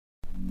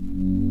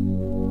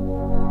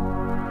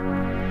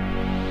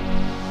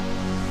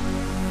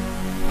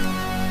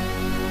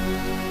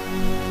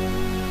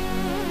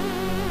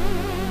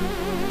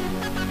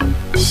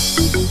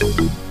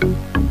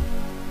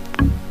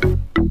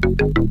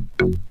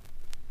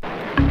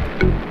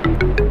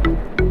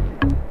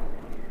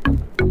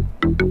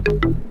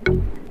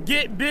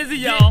dizzy,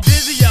 y'all.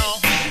 Dizzy, y'all.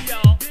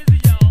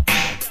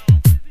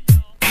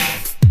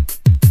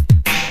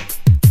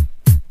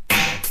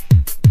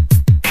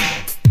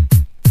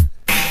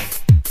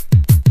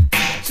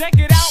 Check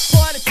it out,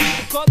 party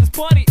people, cause this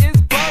party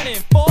is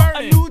burning. For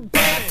a new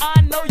dance,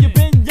 I know you've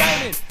been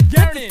yearning.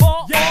 This is for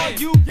all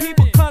you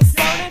people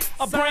concerning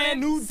a brand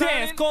new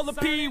dance called the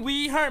Pee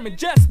Wee Herman.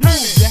 Just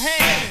move your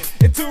hand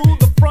into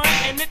the front,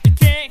 and if you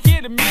can't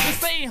hear the music,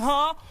 say,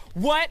 huh?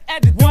 What?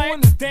 As you're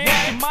doing this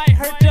dance, you might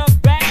hurt your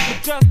back,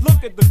 but just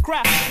look at the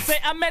crowd. Say,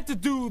 I meant to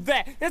do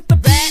that. It's the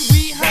Pee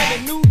Wee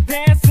Herman, new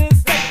dance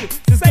sensation.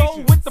 Just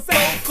go with the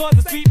flow, cause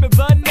it's sweeping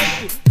the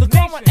nation. So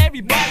come on,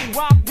 everybody,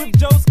 rock with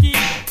Joeski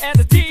as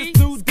a teacher's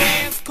new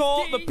dance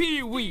called the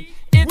Pee Wee.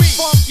 It's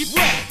funky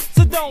fresh,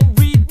 so don't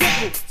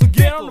ridicule. So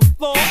get on the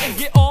floor and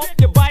get off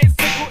your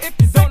bicycle. If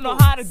you don't know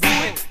how to do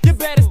it, you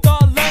better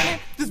start learning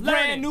this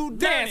brand new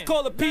dance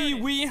called the Pee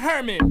Wee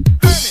Herman.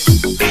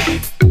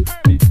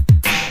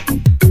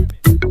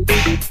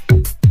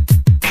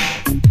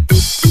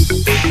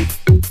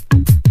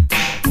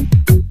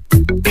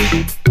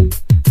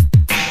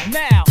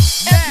 Now,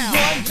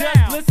 everyone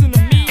just listen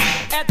to me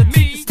at the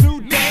teacher's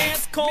new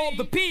dance called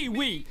the Pee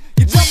Wee.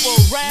 You jump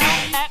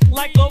around, act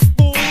like a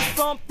fool.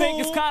 Some think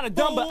it's kinda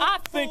dumb, but I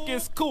think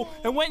it's cool.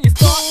 And when you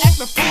start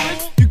acting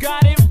foolish, you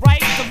got it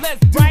right. So let's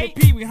do the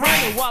Pee Wee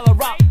Herman while I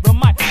rock the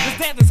mic. This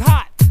dance is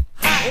hot.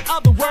 In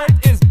other words,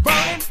 it's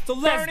burning. So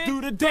let's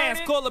do the dance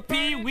called the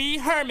Pee Wee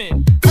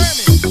Herman.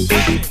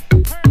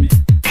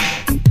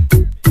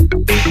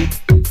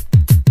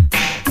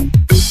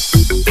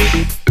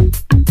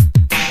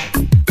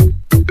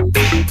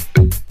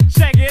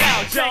 Check it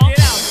out, y'all.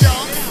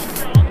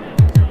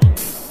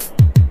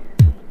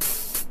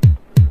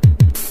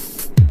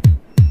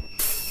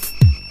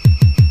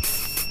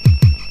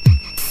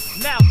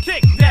 Now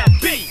kick that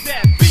beat.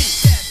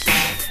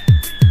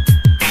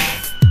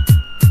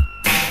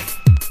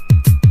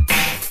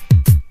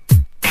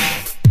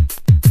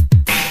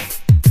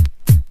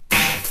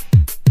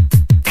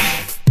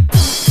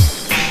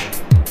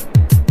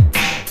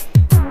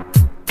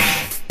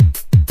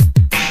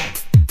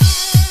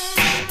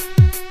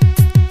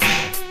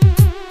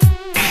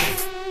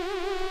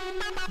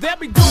 They'll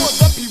be doing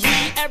the Pee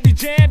Wee every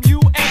jam you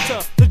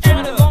enter. The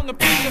journey along the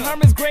Pee Wee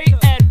Herman's great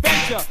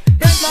adventure.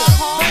 It's not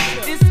hard,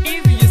 it's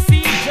easy, you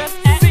see. Just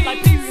act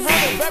like Pee Wee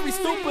Herman, very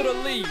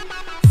stupidly.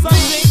 Some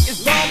think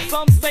it's dumb,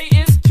 some say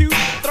it's cute.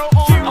 Throw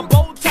on a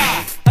bow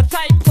tie, a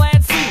tight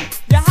plaid suit,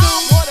 your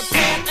high water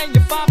pants and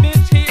your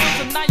 5-inch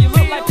heels, and now you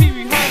look like Pee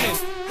Wee Herman.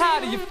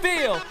 How do you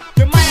feel?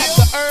 You might have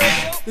the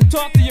urge to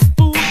talk to your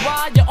food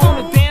while you're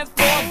on the dance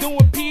floor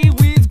doing Pee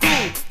Wee's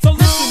groove. So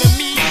listen to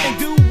me and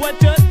do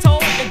what you're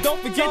told, and don't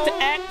forget to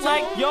act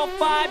like you're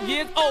 5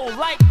 years old.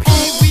 Like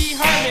Pee Wee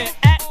Herman,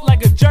 act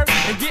like a jerk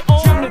and get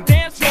on the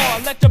dance floor.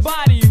 Let your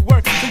body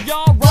work. So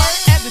y'all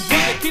work as the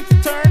DJ keeps the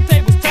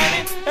turntables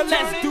turning, and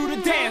let's do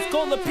the dance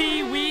called the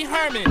Pee Wee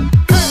Herman.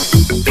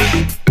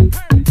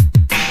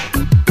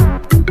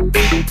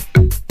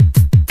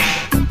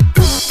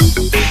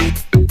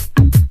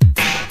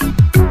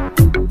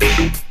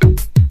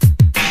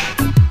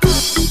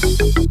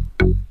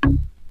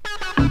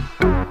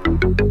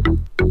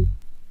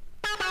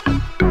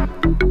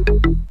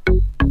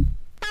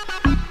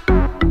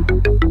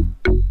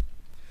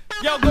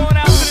 Yo, going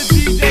out to the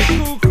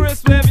DJ Cool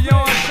Chris, wherever you're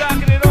on,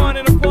 shocking it on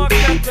in the park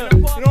center.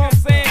 You know what I'm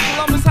saying?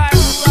 Columbus High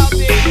School out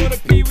there doing a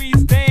Pee Wee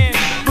stand.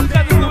 My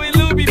cousin Louie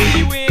Lou be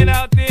Pee Weeing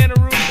out there in the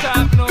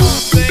rooftop, you know what I'm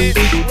saying?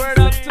 Word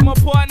up to my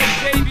partner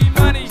JB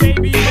Money,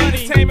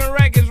 Entertainment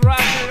Records,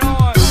 rocking it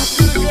on.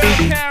 To the girl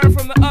Karen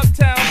from the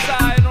uptown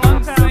side, you know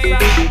what I'm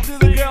saying? To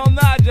the girl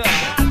Naja.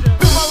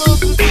 To my little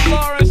sister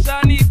Laura and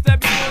Shanice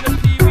that be doing the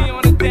Pee Wee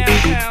on the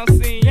downtown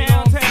scene, you know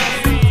what I'm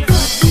saying?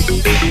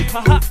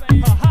 Ha-ha.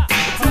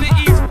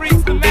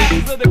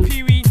 Of the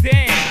Pee Wee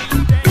dance.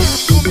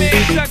 My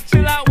man Chuck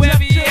chill out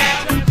wherever he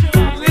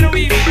at. Little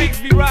East freaks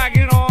be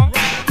rocking on. To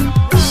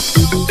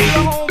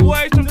the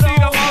homeboys from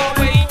Cedar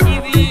Hallway,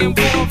 Easy and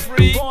Born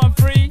Free.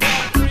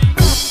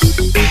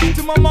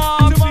 To my mom.